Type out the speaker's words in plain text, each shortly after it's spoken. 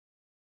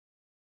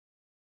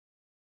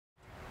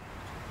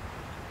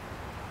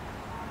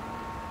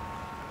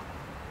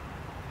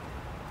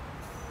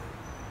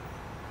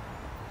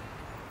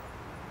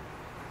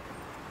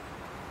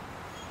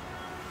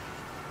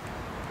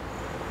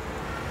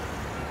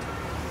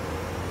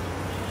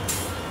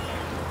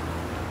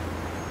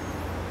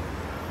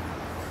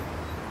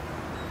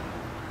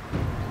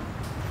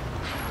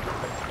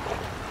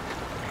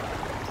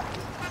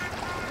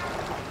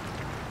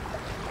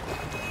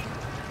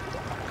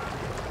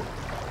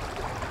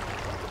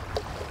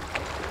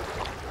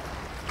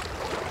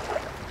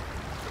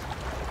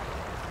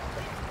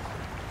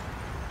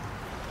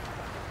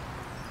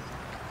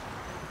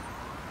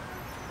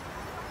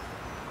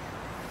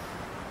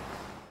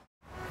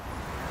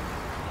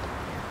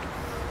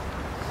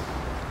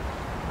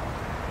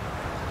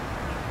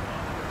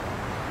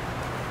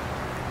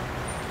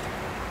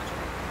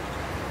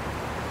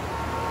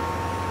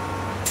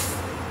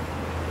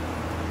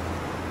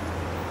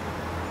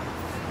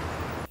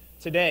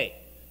Today,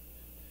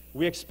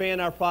 we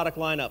expand our product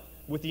lineup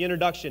with the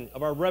introduction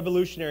of our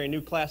revolutionary new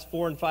Class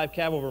 4 and 5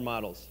 cabover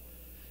models,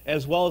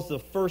 as well as the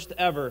first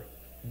ever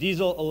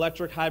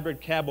diesel-electric hybrid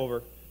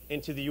cabover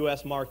into the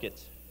U.S.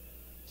 market.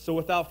 So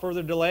without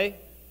further delay,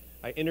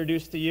 I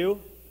introduce to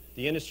you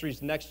the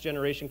industry's next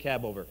generation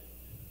cabover.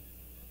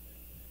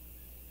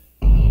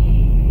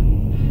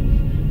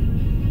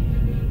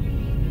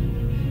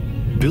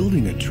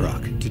 Building a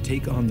truck to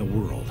take on the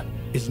world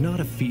is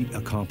not a feat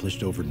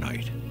accomplished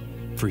overnight.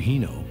 For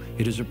Hino,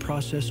 it is a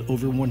process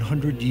over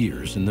 100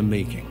 years in the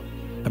making,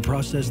 a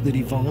process that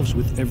evolves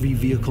with every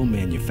vehicle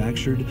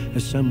manufactured,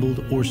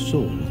 assembled, or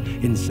sold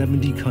in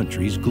 70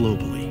 countries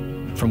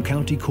globally, from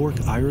County Cork,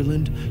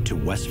 Ireland, to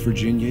West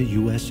Virginia,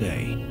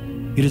 USA.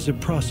 It is a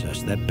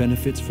process that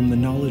benefits from the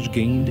knowledge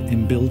gained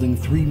in building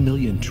 3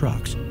 million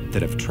trucks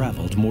that have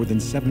traveled more than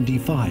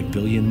 75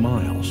 billion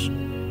miles.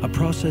 A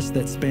process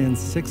that spans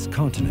 6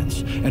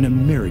 continents and a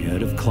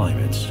myriad of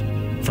climates,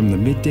 from the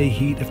midday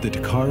heat of the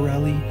Dakar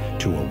Rally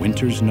to a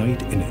winter's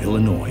night in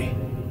Illinois.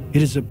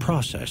 It is a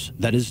process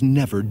that is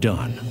never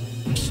done.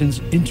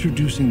 Since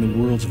introducing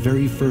the world's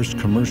very first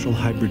commercial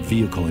hybrid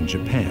vehicle in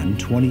Japan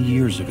 20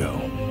 years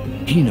ago,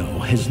 Hino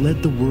has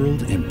led the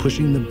world in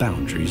pushing the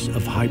boundaries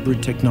of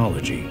hybrid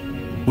technology.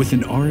 With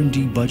an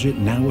R&D budget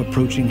now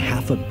approaching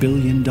 $500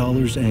 million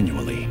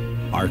annually,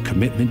 our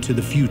commitment to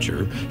the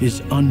future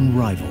is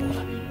unrivaled.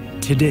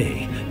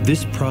 Today,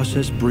 this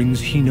process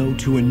brings Hino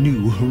to a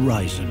new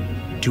horizon,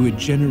 to a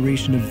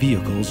generation of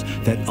vehicles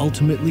that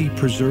ultimately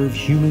preserve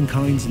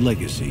humankind's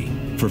legacy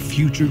for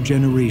future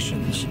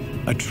generations.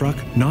 A truck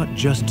not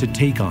just to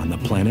take on the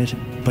planet,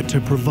 but to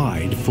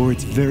provide for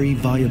its very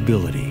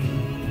viability.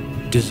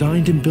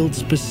 Designed and built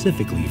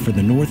specifically for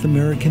the North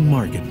American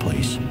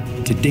marketplace,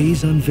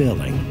 today's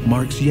unveiling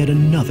marks yet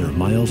another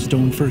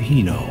milestone for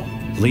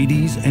Hino.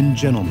 Ladies and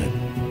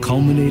gentlemen,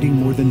 culminating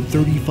more than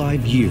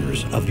 35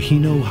 years of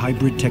Hino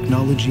hybrid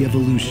technology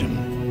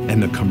evolution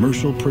and the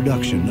commercial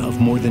production of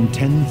more than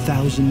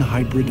 10,000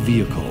 hybrid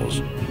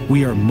vehicles,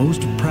 we are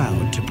most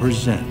proud to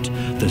present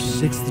the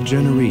 6th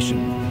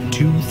generation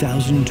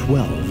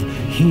 2012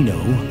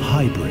 Hino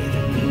Hybrid.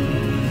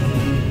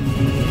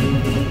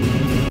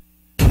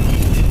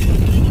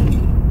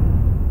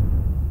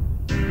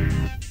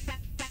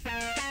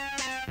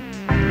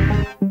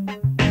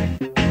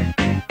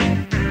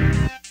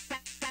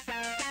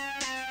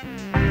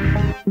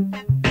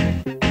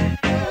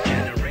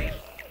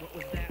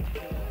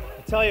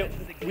 Tell you,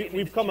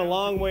 we've come a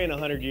long way in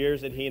 100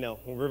 years at Hino,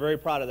 and we're very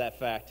proud of that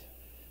fact.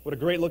 What a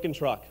great looking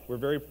truck. We're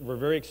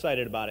very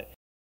excited about it.